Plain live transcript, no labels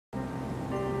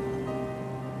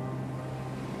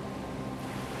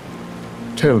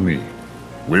Tell me,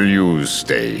 will you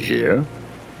stay here?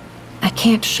 I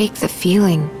can't shake the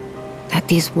feeling that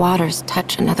these waters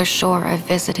touch another shore I've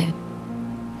visited.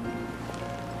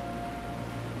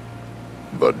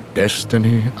 The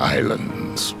Destiny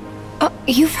Islands. Oh,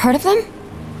 you've heard of them?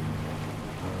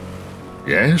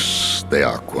 Yes, they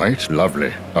are quite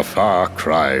lovely. A far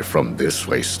cry from this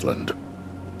wasteland.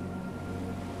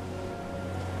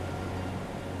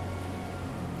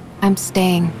 I'm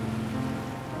staying.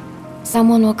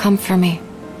 Someone will come for me.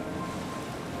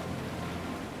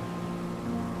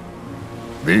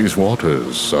 These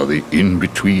waters are the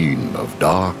in-between of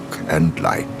dark and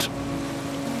light.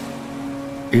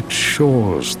 It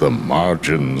shores the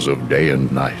margins of day and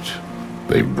night.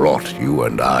 They brought you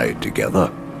and I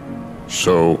together.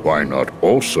 So why not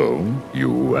also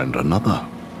you and another?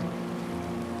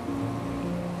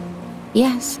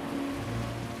 Yes.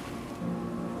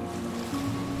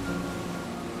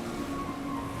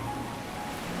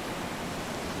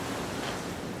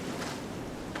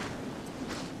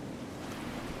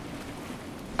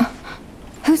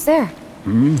 Who's there?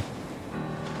 Hmm?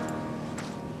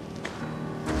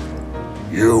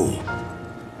 You.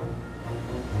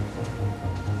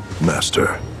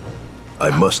 Master, I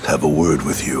must have a word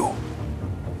with you.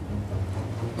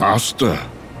 Master.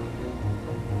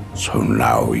 So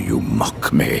now you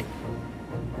mock me.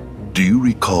 Do you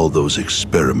recall those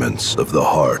experiments of the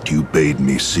heart you bade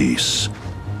me cease?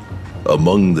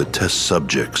 Among the test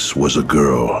subjects was a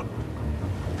girl.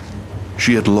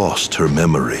 She had lost her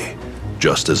memory,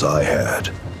 just as I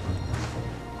had.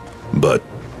 But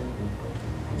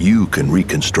you can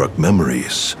reconstruct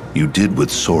memories you did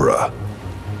with Sora.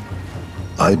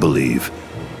 I believe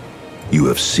you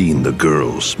have seen the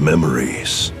girl's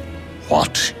memories.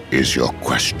 What is your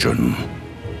question?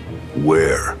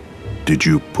 Where did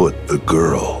you put the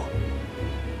girl?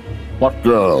 What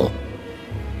girl?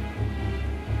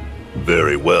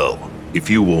 Very well,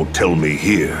 if you won't tell me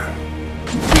here.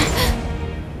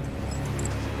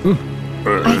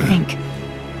 I think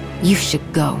you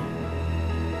should go.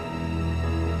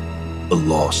 A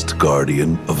lost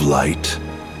guardian of light?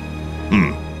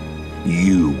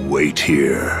 You wait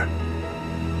here.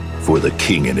 For the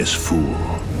king and his fool.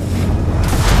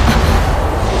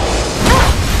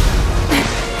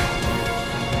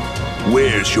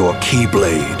 Where's your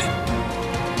Keyblade?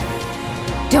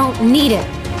 Don't need it.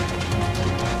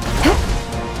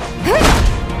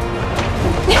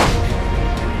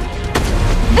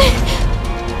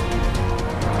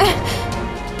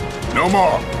 No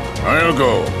more. I'll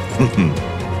go.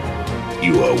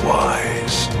 You are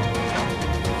wise.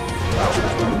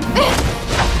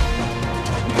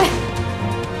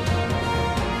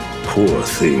 Poor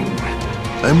thing.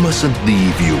 I mustn't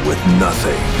leave you with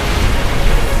nothing.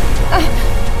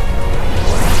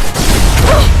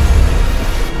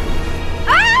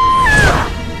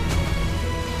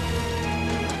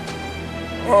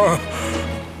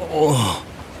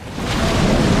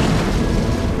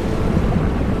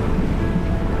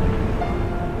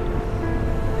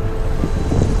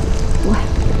 What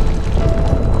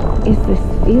is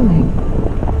this feeling?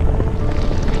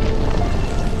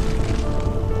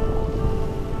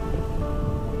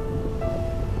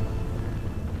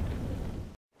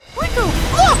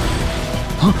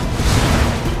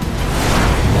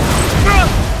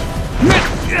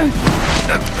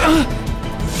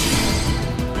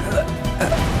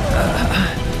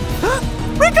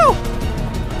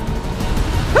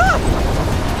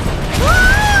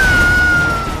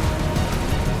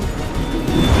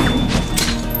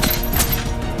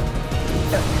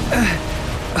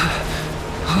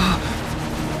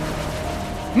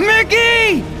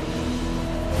 Mickey!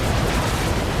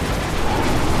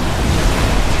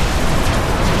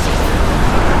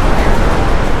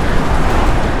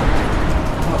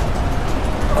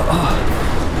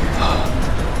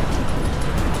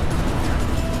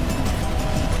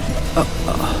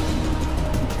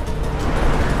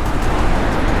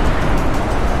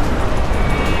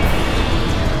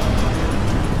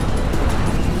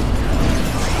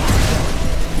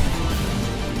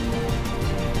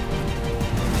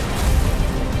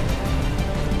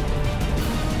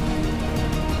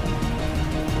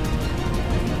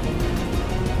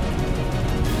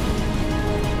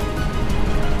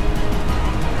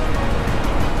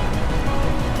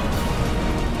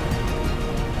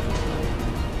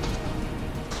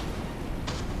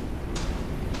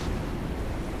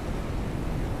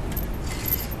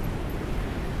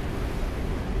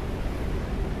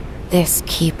 This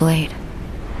Keyblade.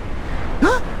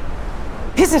 Huh?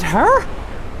 Is it her?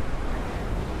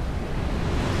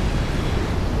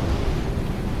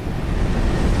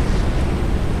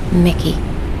 Mickey.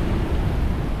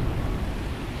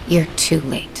 You're too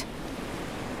late.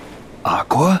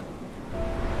 Aqua?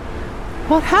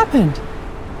 What happened?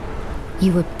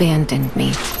 You abandoned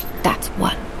me, that's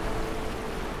what.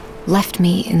 Left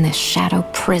me in this shadow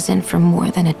prison for more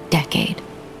than a decade,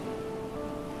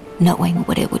 knowing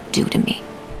what it would do to me.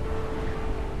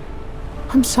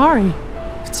 I'm sorry.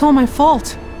 It's all my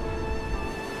fault.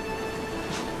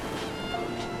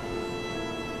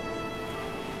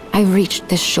 I reached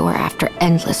this shore after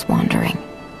endless wandering.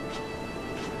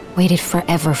 Waited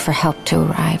forever for help to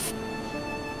arrive.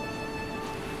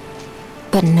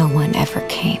 But no one ever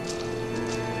came.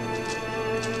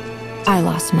 I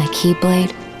lost my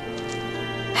Keyblade.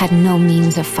 Had no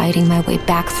means of fighting my way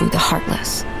back through the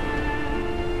Heartless.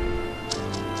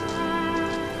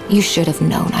 You should have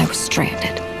known I was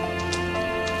stranded.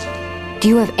 Do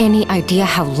you have any idea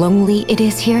how lonely it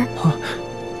is here?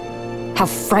 How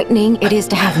frightening it is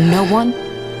to have no one?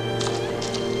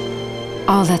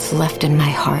 All that's left in my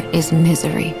heart is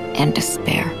misery and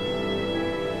despair.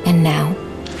 And now,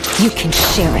 you can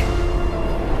share it.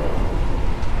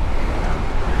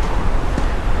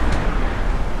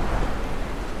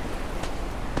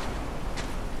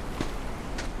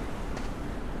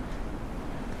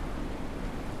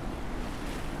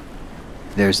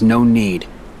 There's no need.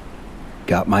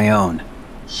 Got my own.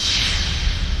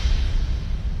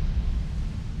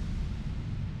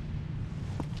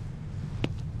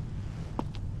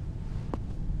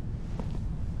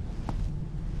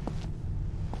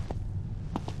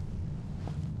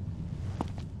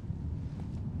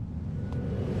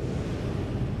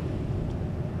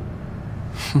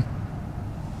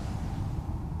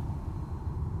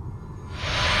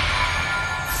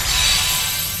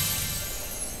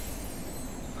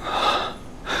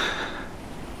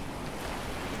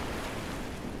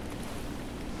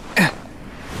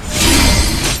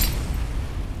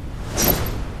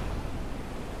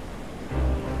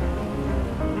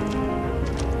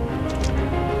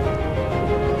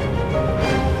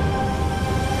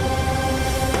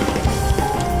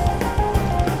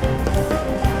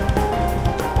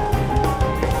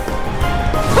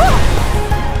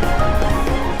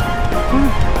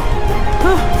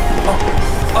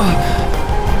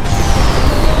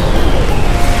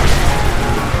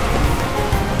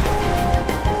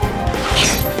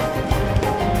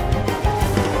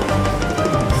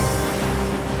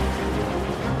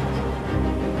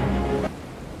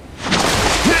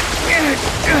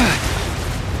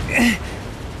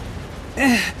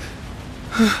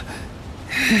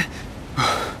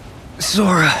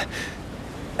 Sora.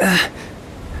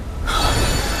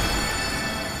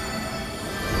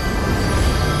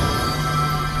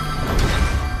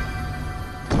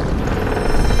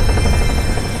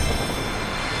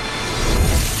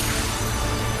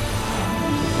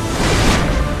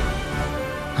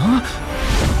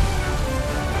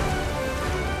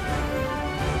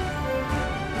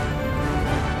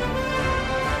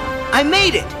 I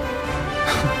made it!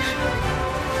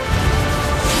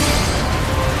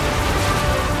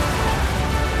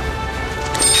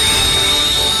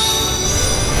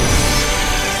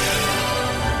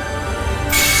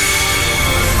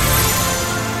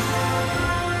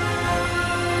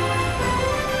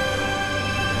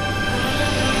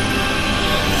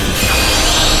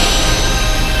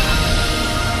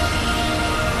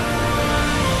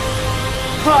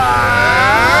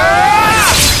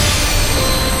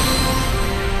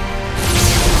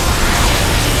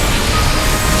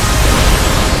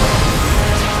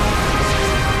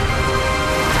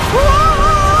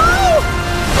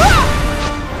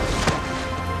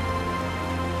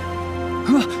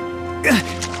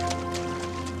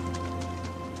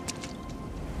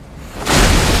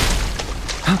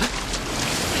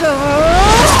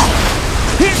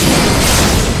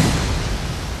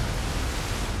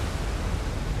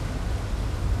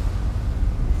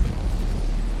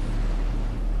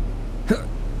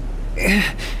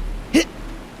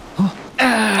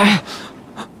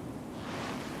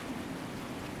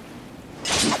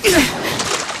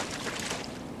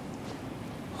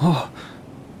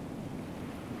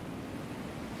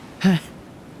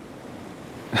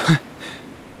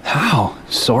 How,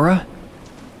 Sora?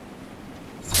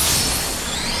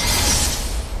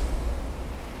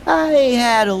 I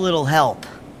had a little help.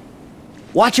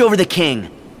 Watch over the king.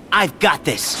 I've got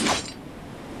this.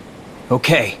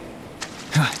 Okay.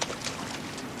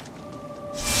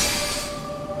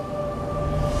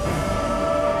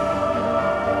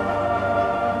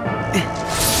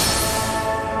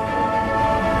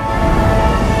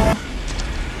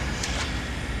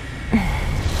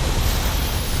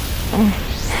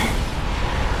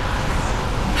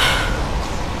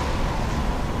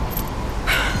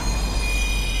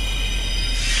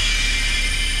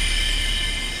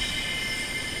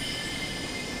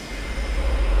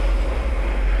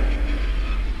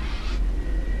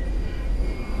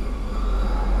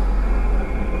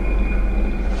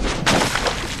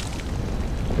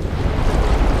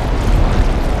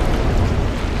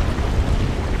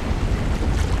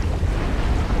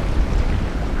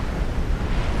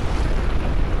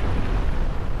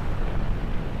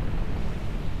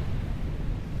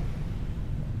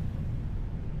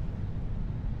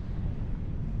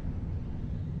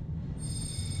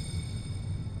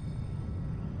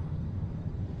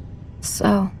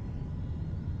 So,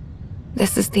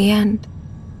 this is the end.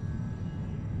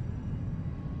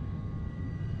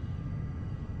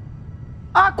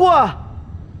 Aqua!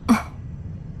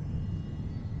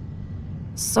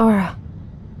 Sora.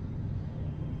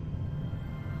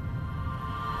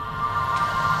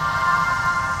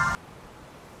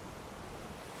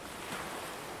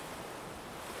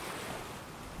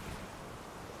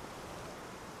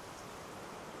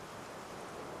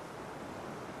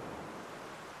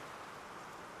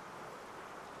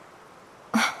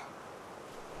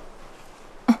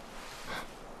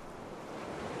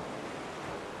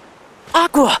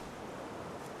 Aqua!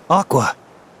 Aqua.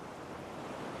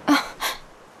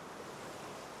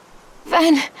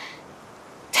 Ven.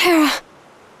 Terra.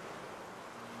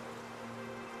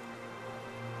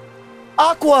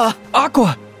 Aqua!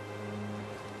 Aqua!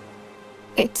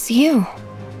 It's you.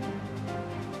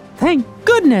 Thank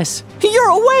goodness! You're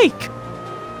awake!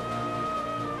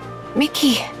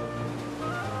 Mickey.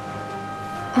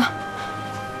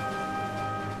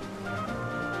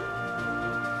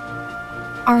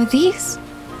 Are these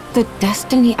the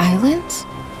Destiny Islands?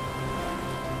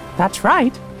 That's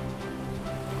right.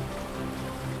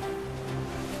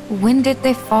 When did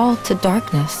they fall to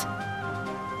darkness?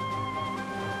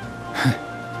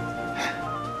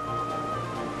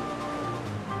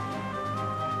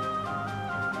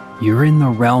 You're in the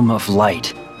realm of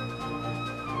light.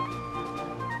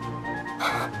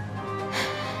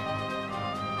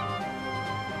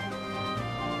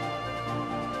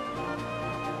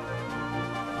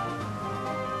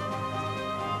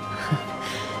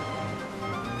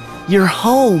 You're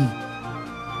home!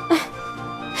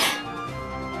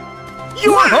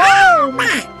 You're home!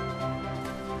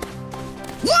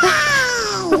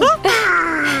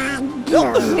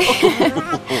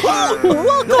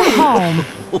 Welcome home!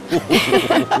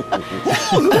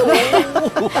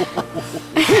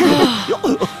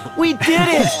 We did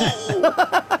it!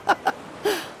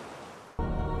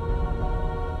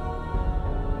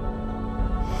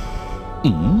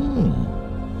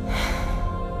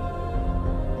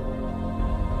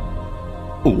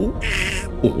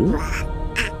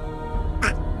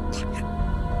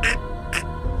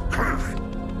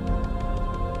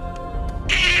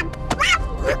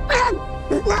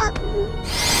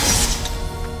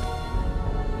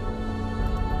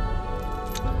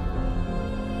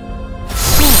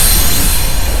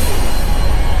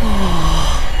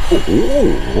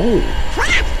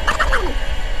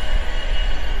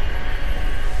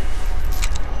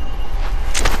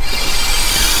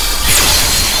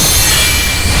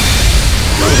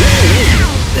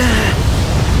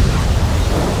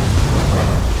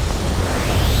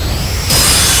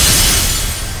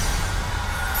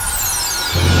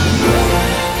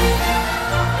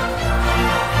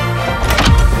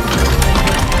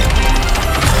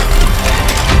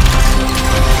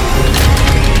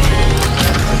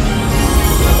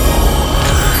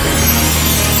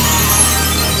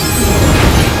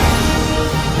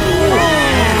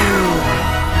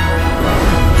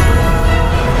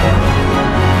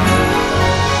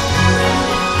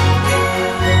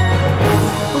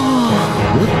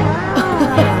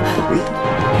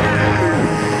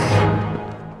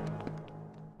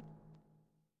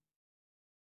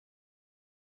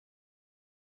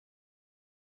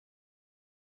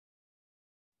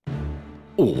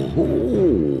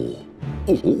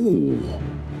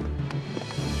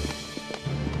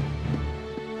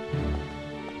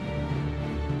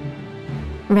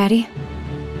 Ready?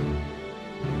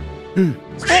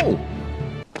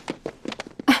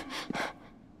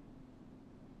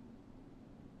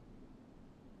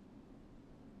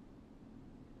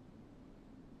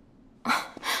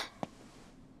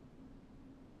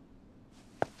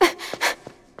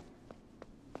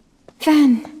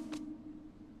 Ven.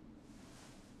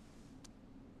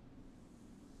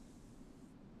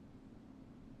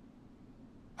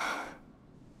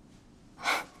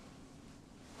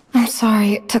 I'm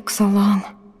sorry it took so long.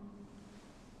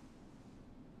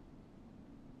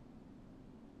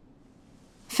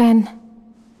 Ven,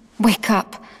 wake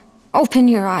up. Open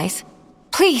your eyes.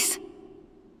 Please.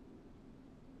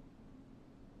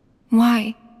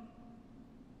 Why?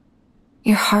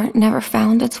 Your heart never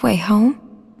found its way home?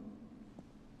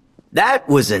 That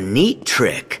was a neat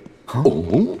trick.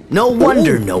 No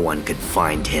wonder no one could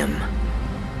find him.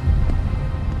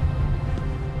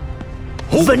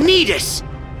 Vanitas!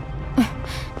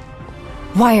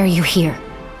 Why are you here?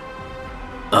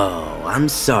 Oh, I'm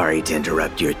sorry to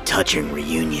interrupt your touching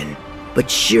reunion, but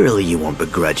surely you won't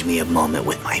begrudge me a moment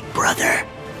with my brother.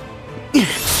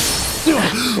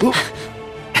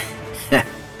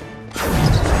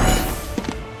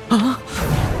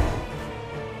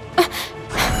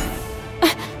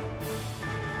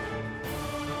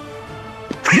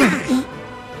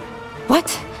 What?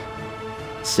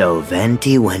 So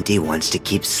Venti Wenti wants to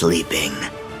keep sleeping.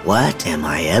 What am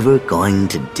I ever going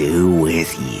to do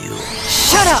with you?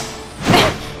 Shut up!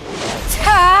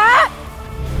 Ta!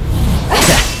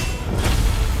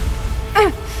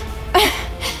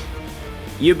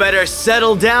 You better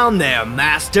settle down there,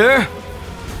 Master!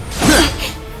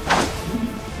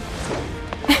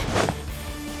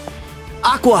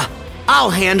 Aqua, I'll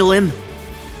handle him.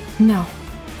 No.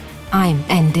 I'm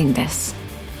ending this.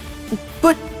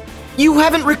 But you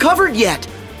haven't recovered yet.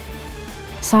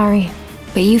 Sorry,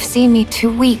 but you've seen me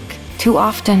too weak, too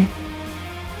often.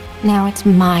 Now it's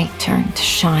my turn to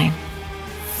shine.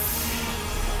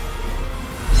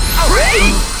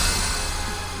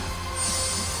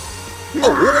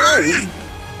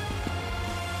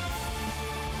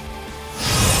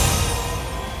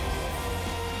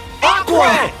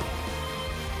 Aqua!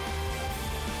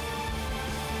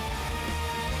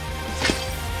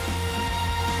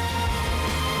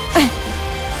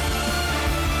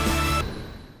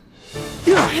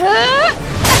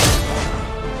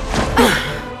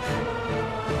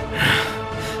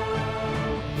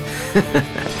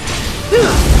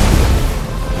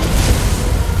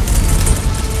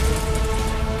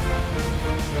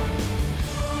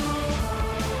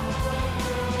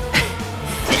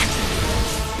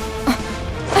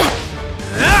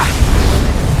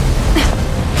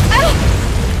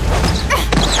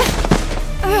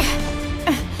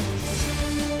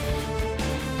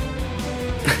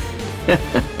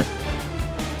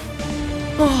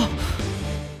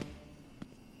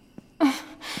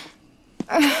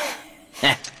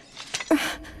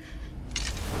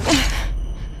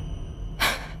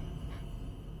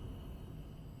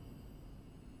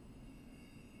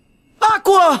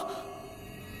 Aqua!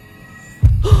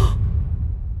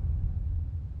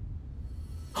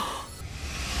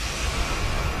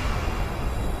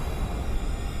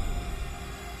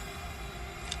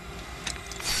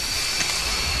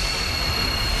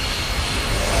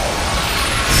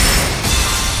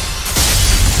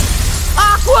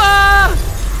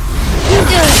 Aqua!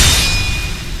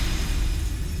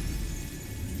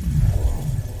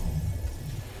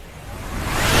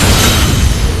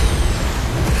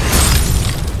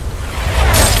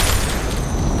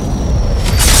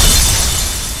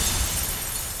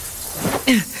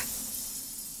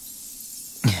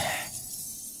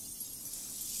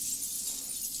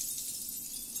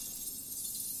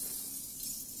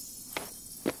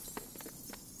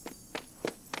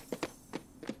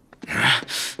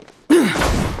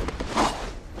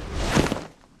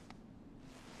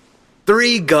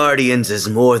 Three guardians is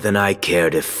more than I care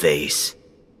to face.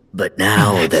 But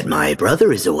now that my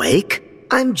brother is awake,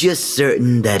 I'm just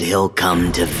certain that he'll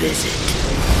come to visit.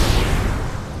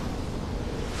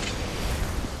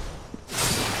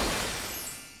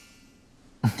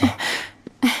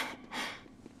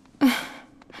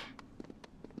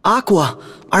 Aqua,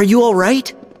 are you all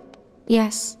right?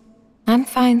 Yes, I'm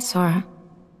fine, Sora.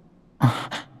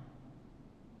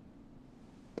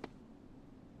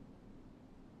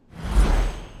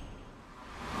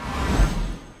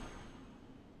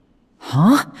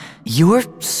 Huh? You're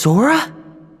Sora?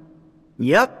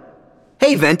 Yep.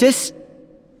 Hey, Ventus.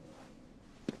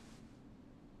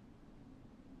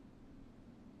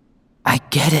 I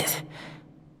get it.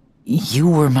 You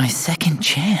were my second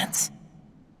chance.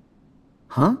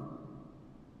 Huh?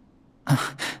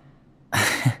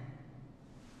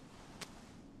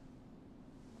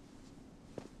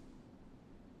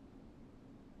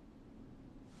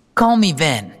 Call me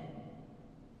Ven.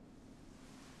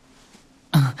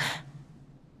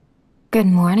 Good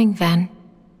morning, Ven.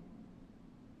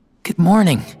 Good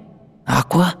morning,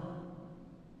 Aqua.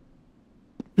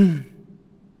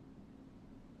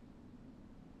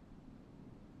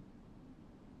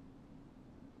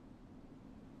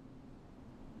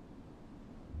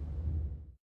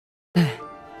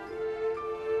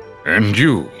 And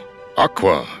you,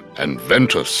 Aqua and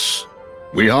Ventus.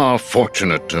 We are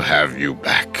fortunate to have you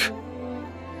back.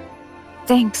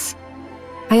 Thanks.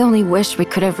 I only wish we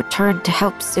could have returned to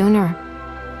help sooner.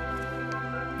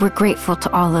 We're grateful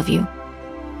to all of you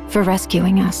for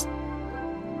rescuing us.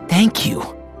 Thank you.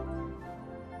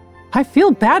 I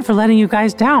feel bad for letting you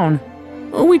guys down.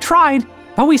 We tried,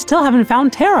 but we still haven't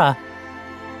found Terra.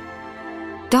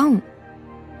 Don't.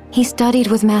 He studied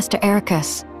with Master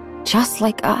Ericus, just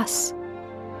like us.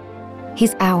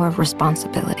 He's our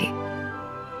responsibility.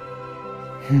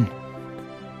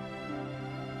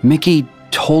 Mickey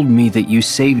told me that you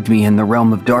saved me in the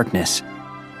realm of darkness.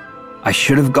 I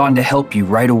should have gone to help you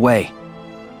right away,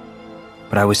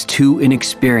 but I was too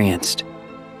inexperienced.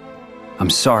 I'm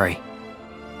sorry.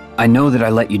 I know that I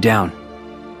let you down.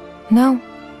 No.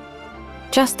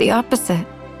 Just the opposite.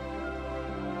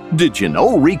 Did you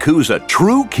know Riku's a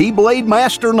true Keyblade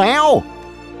master now?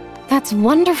 That's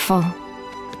wonderful.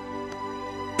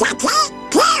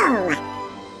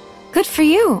 Good for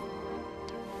you.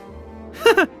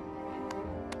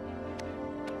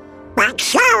 But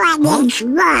Sora needs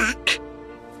work.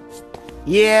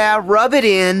 Yeah, rub it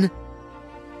in.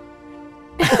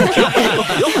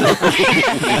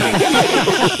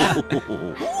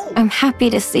 I'm happy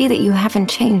to see that you haven't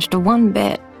changed one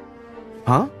bit.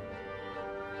 Huh?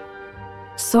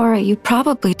 Sora, you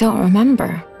probably don't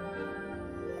remember.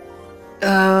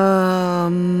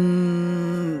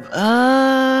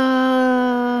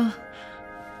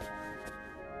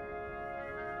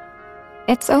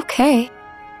 It's okay.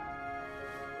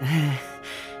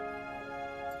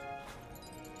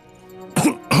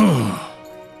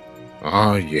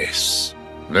 Ah, yes.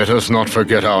 Let us not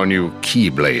forget our new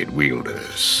Keyblade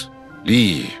wielders.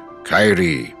 Lee,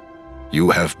 Kairi, you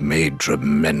have made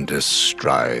tremendous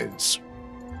strides.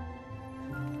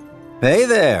 Hey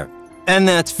there! And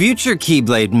that's future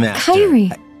Keyblade Master.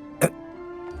 Kairi!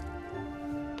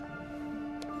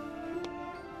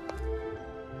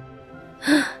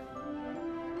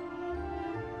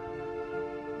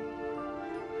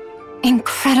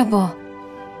 Incredible.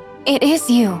 It is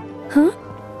you. Huh?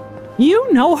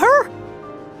 You know her?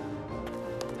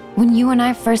 When you and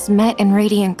I first met in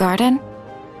Radiant Garden,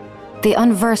 the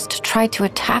Unversed tried to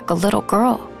attack a little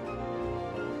girl.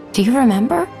 Do you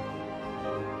remember?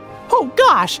 Oh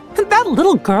gosh, that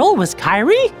little girl was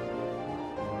Kairi?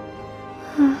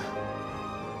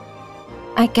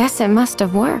 I guess it must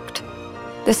have worked.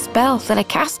 The spell that I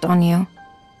cast on you.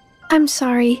 I'm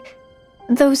sorry.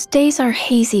 Those days are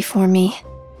hazy for me.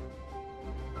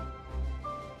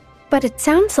 But it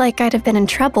sounds like I'd have been in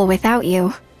trouble without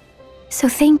you. So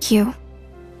thank you.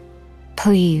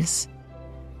 Please.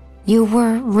 You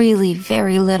were really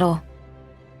very little.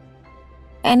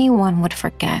 Anyone would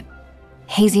forget,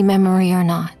 hazy memory or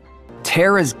not.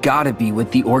 Terra's gotta be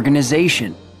with the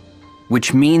organization,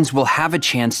 which means we'll have a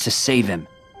chance to save him.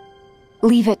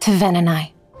 Leave it to Ven and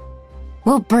I.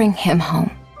 We'll bring him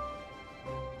home.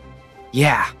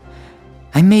 Yeah,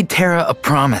 I made Terra a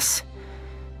promise.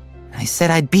 I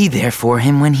said I'd be there for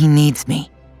him when he needs me.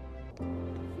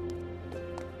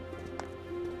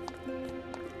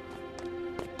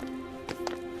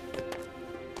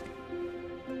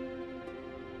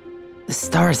 The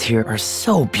stars here are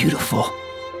so beautiful.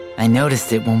 I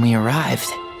noticed it when we arrived.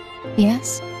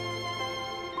 Yes?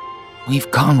 We've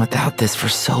gone without this for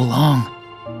so long.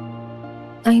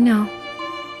 I know.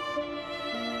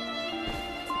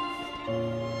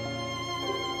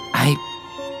 I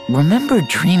remember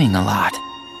dreaming a lot.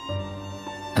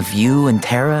 Of you and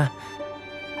Terra.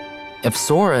 Of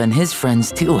Sora and his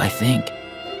friends too, I think.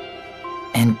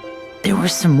 And there were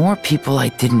some more people I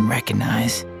didn't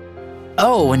recognize.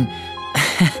 Oh, and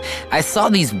I saw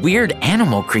these weird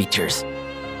animal creatures.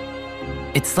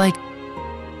 It's like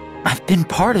I've been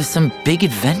part of some big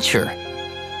adventure.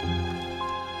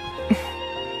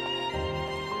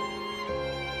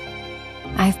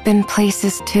 I've been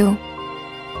places too.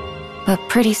 But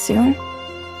pretty soon,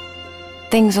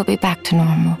 things will be back to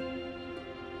normal.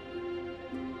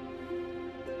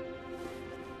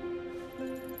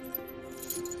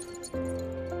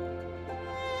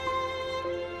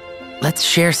 Let's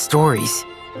share stories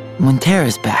when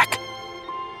Terra's back.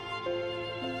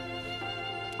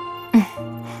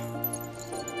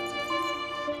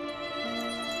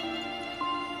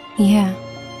 Yeah.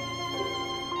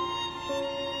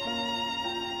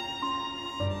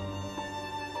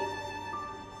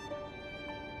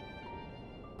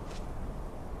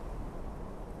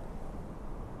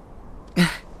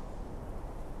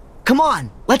 Come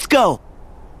on, let's go.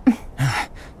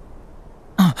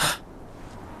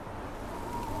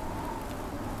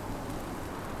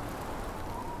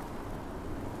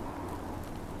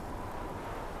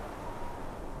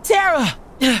 Terra!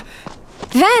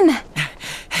 Ven!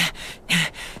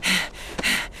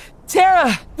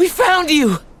 Terra, we found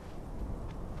you!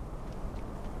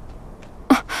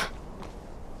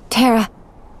 Terra,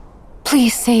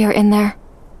 please say you're in there.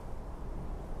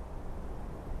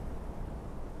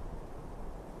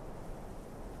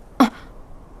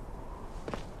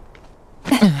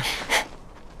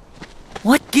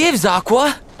 What gives,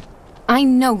 Aqua? I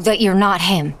know that you're not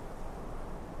him.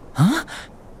 Huh?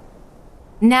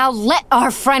 Now let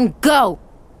our friend go!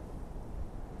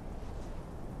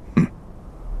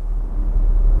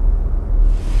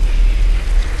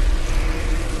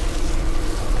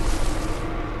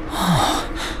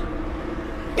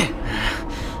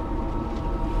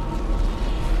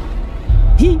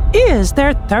 He is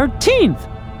their 13th.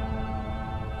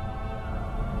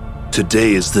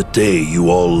 Today is the day you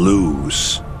all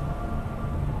lose.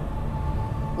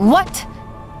 What?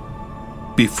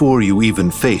 Before you even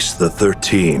face the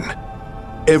 13,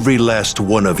 every last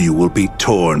one of you will be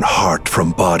torn heart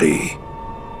from body.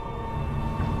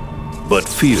 But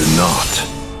fear not.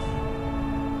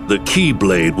 The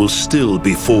Keyblade will still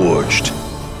be forged.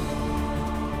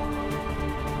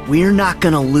 We're not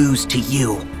gonna lose to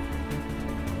you.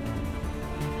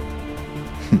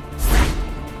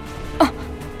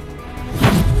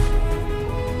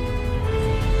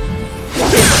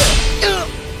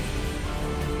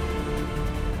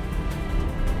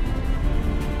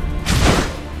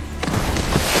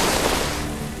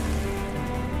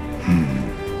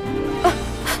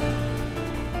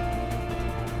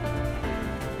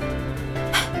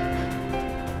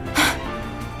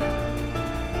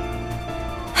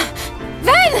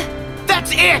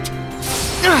 That's it!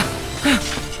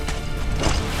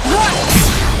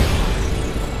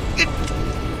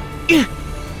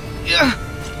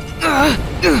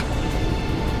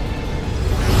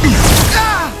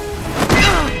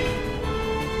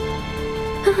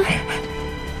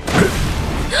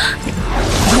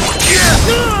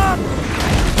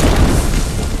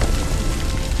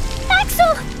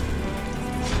 Axel!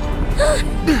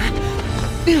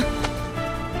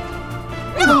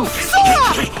 No!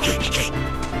 Sora!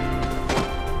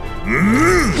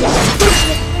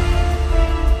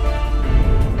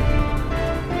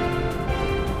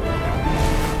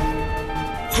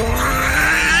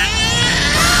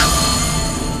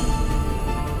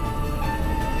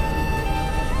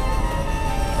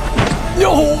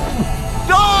 No!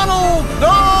 Donald!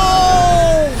 No!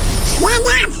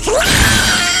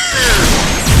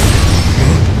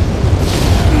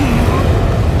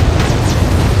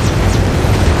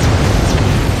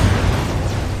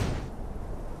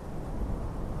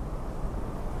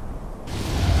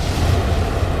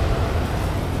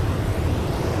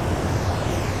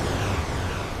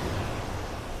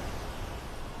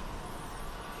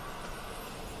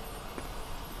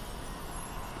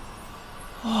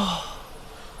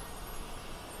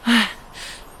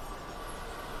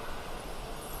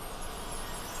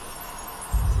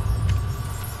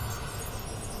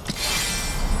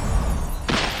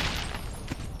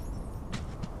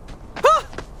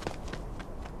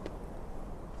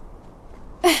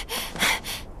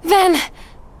 Ven!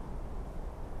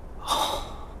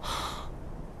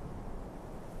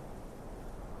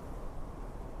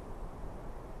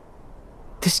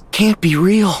 This can't be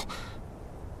real.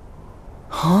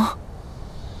 Huh?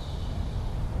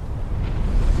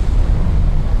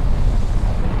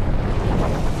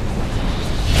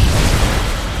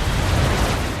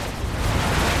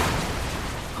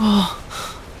 Oh.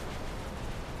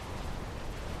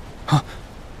 Huh.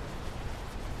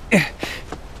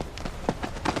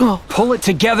 Pull it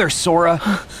together, Sora.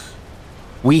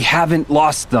 We haven't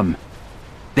lost them.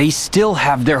 They still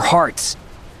have their hearts.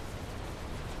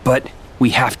 But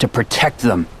we have to protect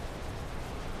them.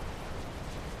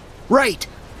 Right.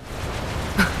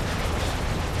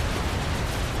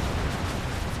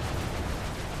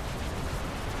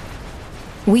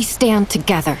 We stand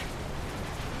together.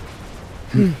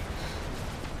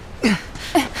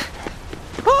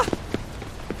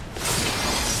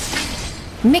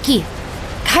 Mickey,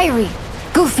 Kairi,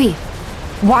 Goofy,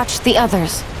 watch the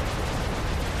others.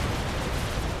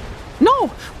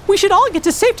 No! We should all get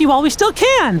to safety while we still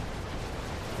can!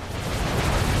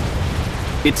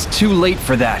 It's too late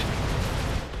for that.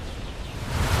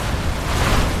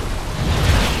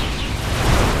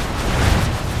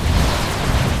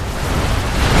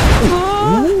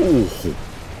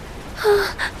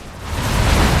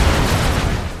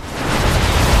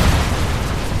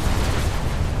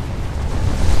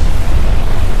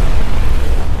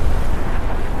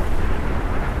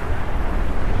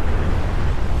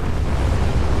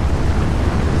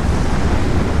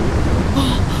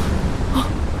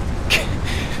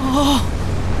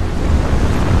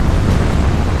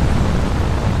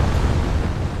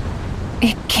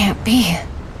 It can't be.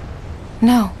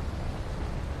 No.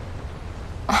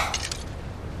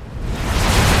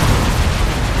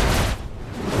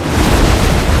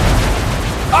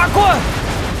 Aqua!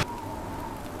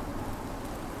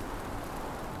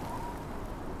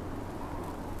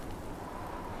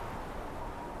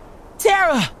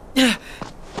 Terra!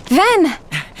 Ven!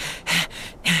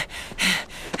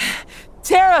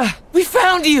 Terra! We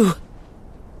found you!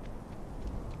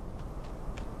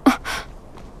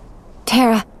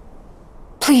 Terra,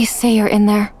 please say you're in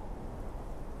there.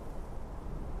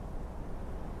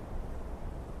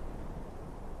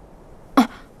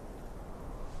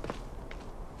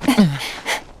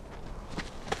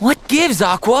 What gives,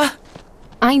 Aqua?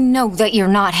 I know that you're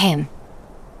not him.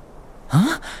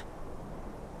 Huh?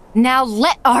 Now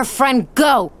let our friend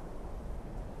go!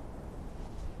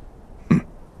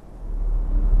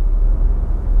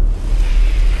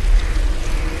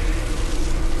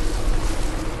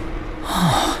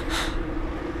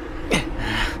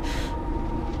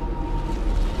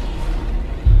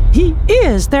 He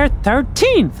is their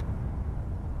 13th!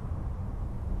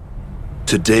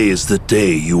 Today is the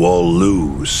day you all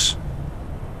lose.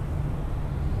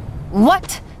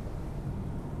 What?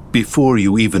 Before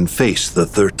you even face the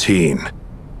 13,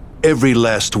 every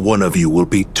last one of you will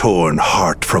be torn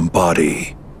heart from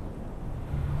body.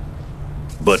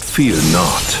 But fear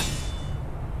not.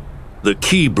 The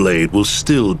Keyblade will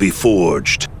still be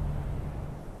forged.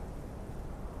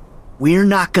 We're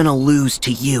not gonna lose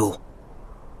to you.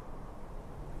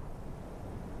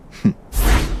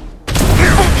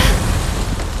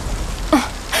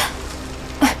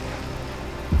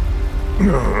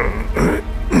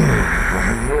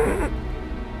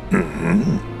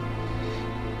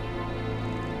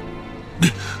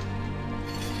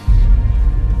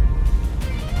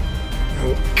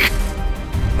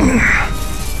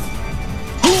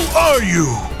 Who are you?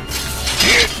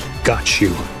 Got you,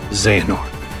 Xehanort.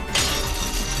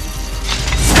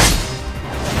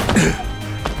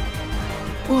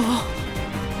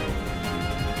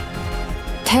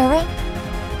 Terra?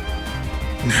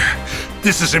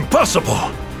 This is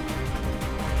impossible!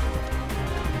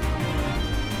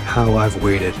 How I've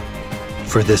waited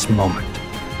for this moment.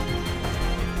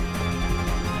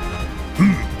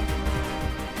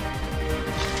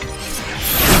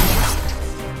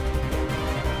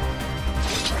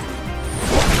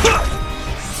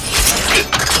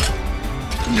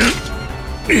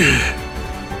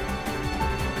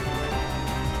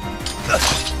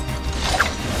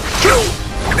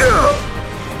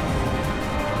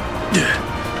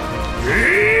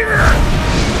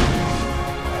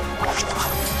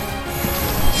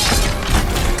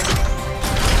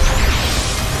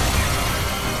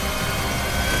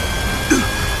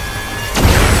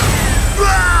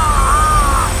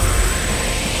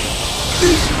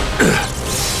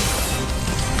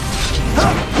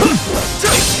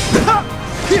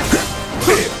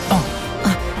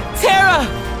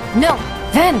 No,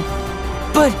 then!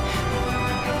 But...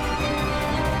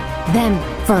 Them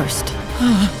first.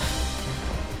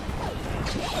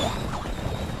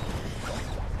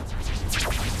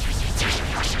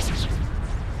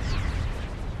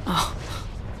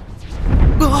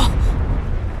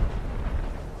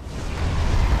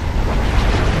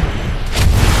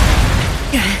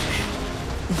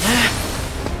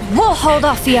 We'll hold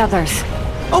off the others.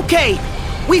 Okay,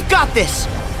 we've got this!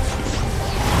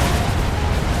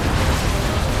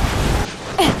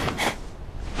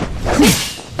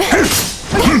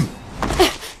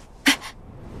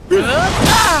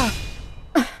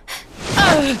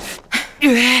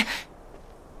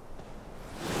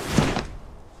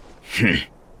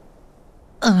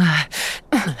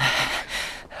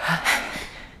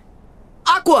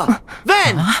 Aqua!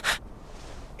 Ven!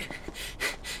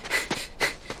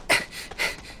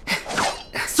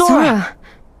 Sora!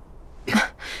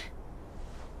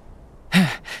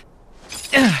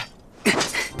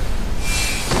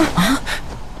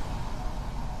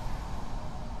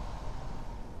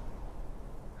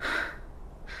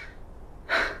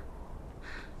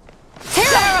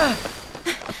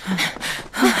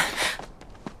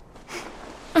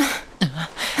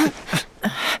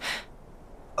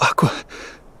 Aqua.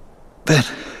 Ben.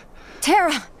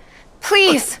 Terra!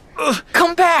 Please!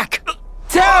 Come back!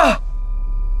 Terra!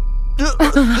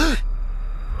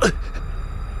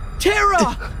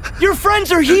 Terra! Your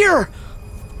friends are here!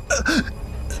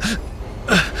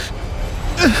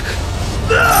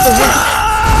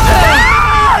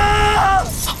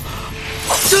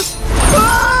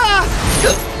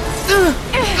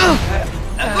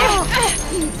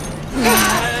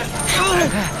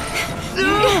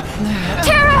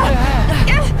 Terra!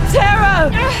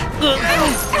 Terra!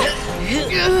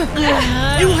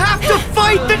 You have to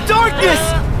fight the darkness!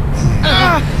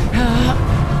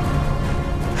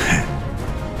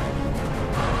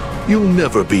 You'll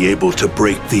never be able to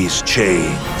break these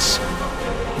chains.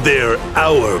 They're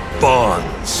our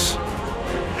bonds.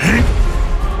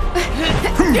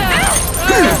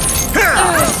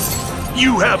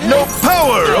 You have no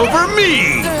power over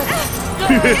me!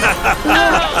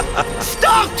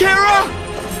 Stop, Terra!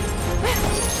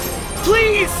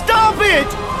 Please, stop it!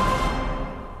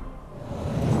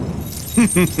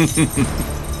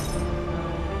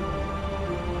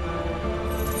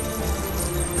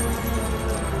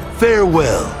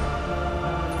 Farewell.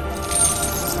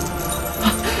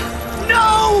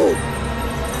 No!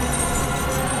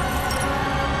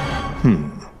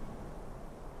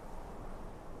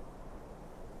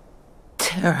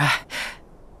 Terra,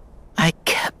 I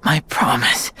kept my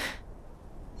promise.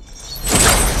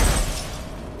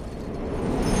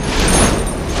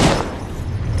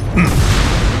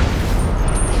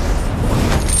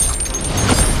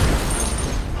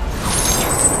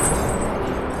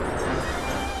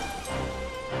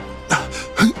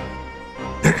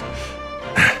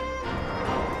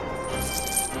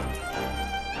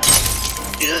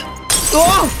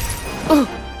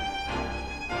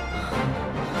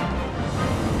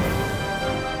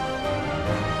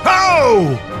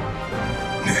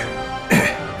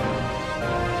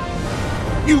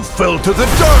 You fell to the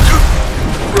dark!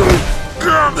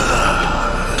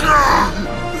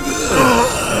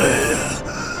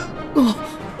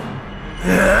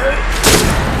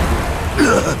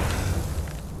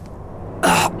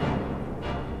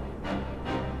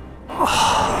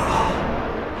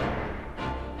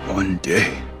 One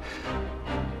day,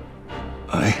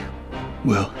 I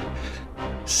will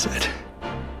set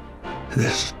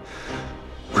this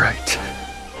right.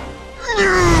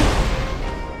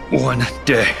 One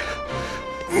day,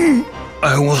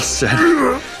 I will set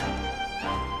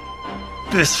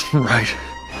this right.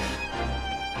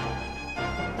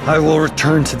 I will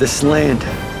return to this land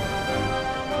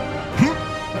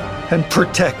and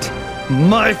protect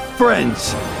my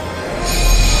friends.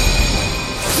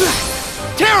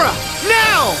 Terra,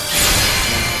 now!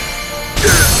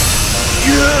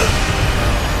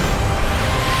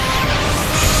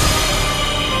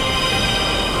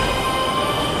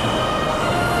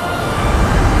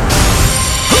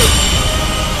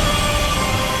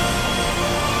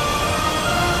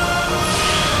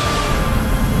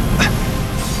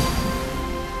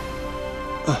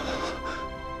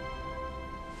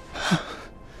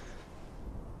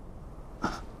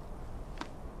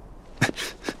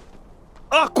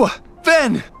 Aqua!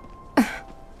 Ven!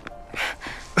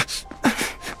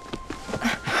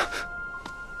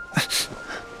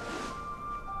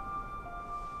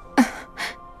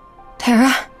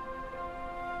 Terra?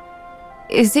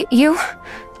 Is it you?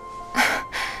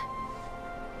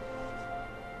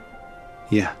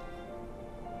 Yeah.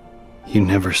 You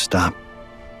never stop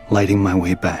lighting my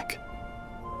way back.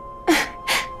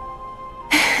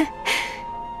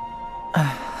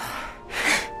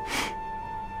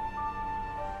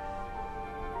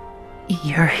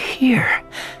 You're here.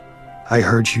 I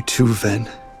heard you too, Ven.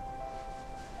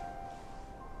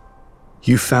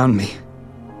 You found me,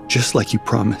 just like you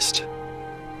promised.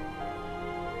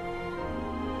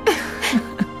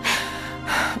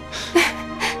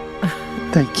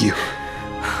 Thank you.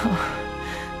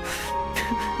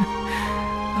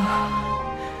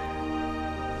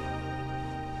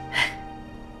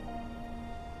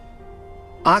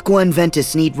 Aqua and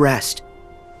Ventus need rest.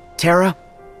 Terra,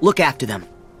 look after them.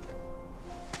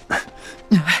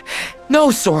 No,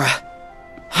 Sora.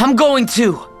 I'm going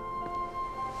to.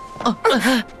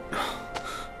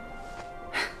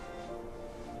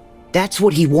 That's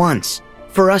what he wants.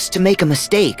 For us to make a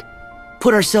mistake.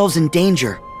 Put ourselves in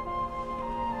danger.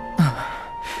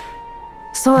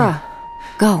 Sora,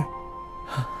 go.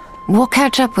 We'll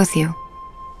catch up with you.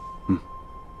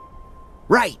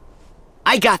 Right.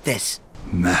 I got this.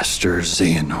 Master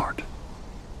Xehanort.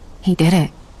 He did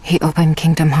it. He opened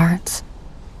Kingdom Hearts.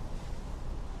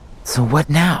 So what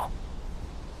now?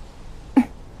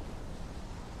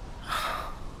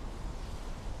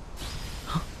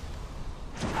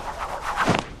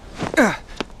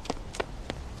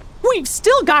 We've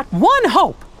still got one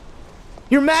hope!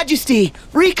 Your Majesty!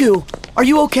 Riku! Are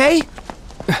you okay?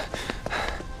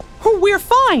 We're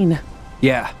fine!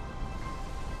 Yeah.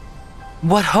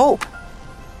 What hope?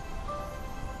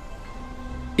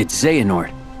 It's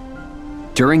Xehanort.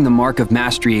 During the Mark of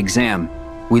Mastery exam,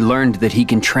 we learned that he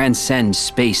can transcend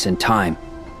space and time.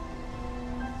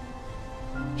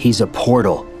 He's a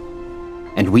portal,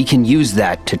 and we can use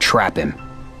that to trap him.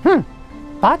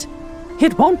 But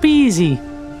it won't be easy.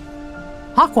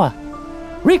 Aqua,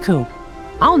 Riku,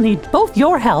 I'll need both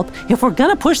your help if we're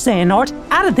gonna push Xehanort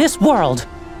out of this world.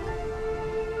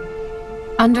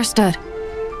 Understood.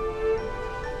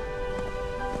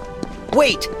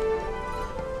 Wait!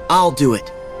 I'll do it.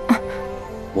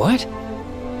 What?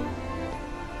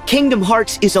 Kingdom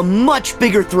Hearts is a much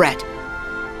bigger threat.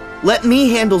 Let me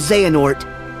handle Xehanort,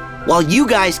 while you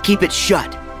guys keep it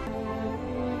shut.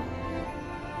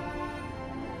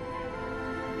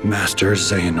 Master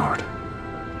Xehanort.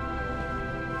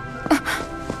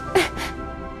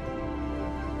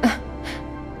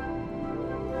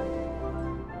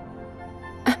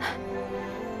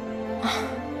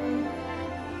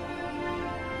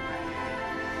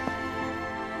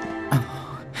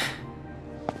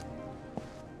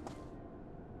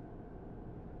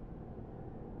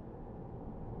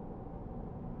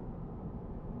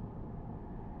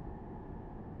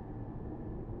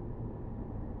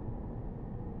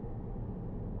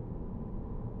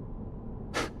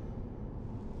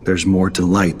 There's more to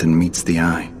light than meets the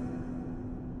eye.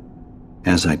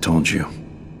 As I told you.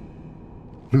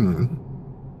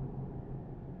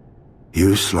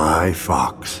 You sly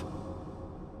fox.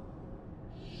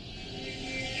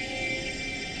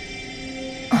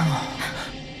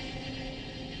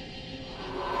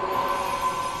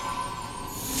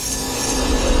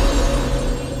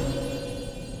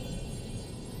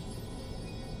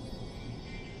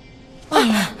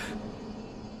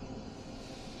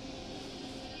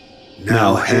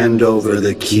 Now hand over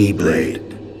the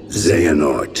Keyblade,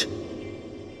 Xehanort.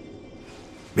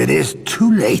 It is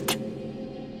too late.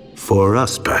 For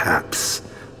us, perhaps,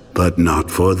 but not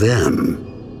for them.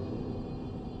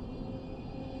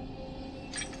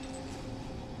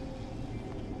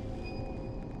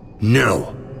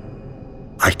 No.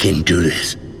 I can do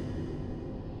this.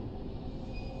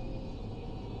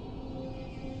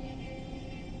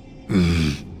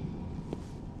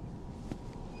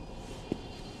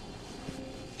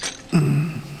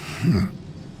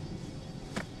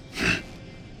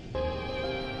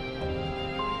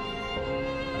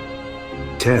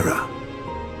 Terra,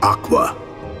 Aqua,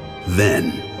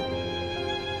 then.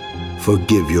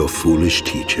 Forgive your foolish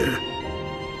teacher.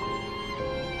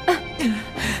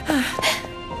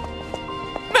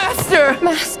 Master!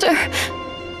 Master!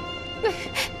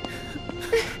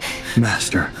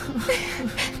 Master.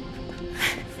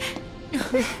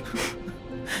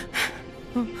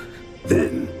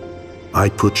 Then, I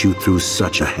put you through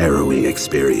such a harrowing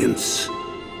experience.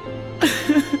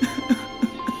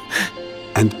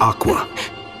 And Aqua,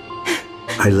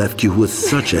 I left you with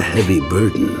such a heavy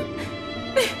burden.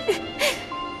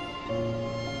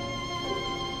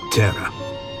 Terra,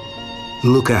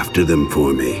 look after them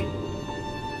for me.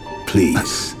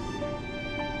 Please.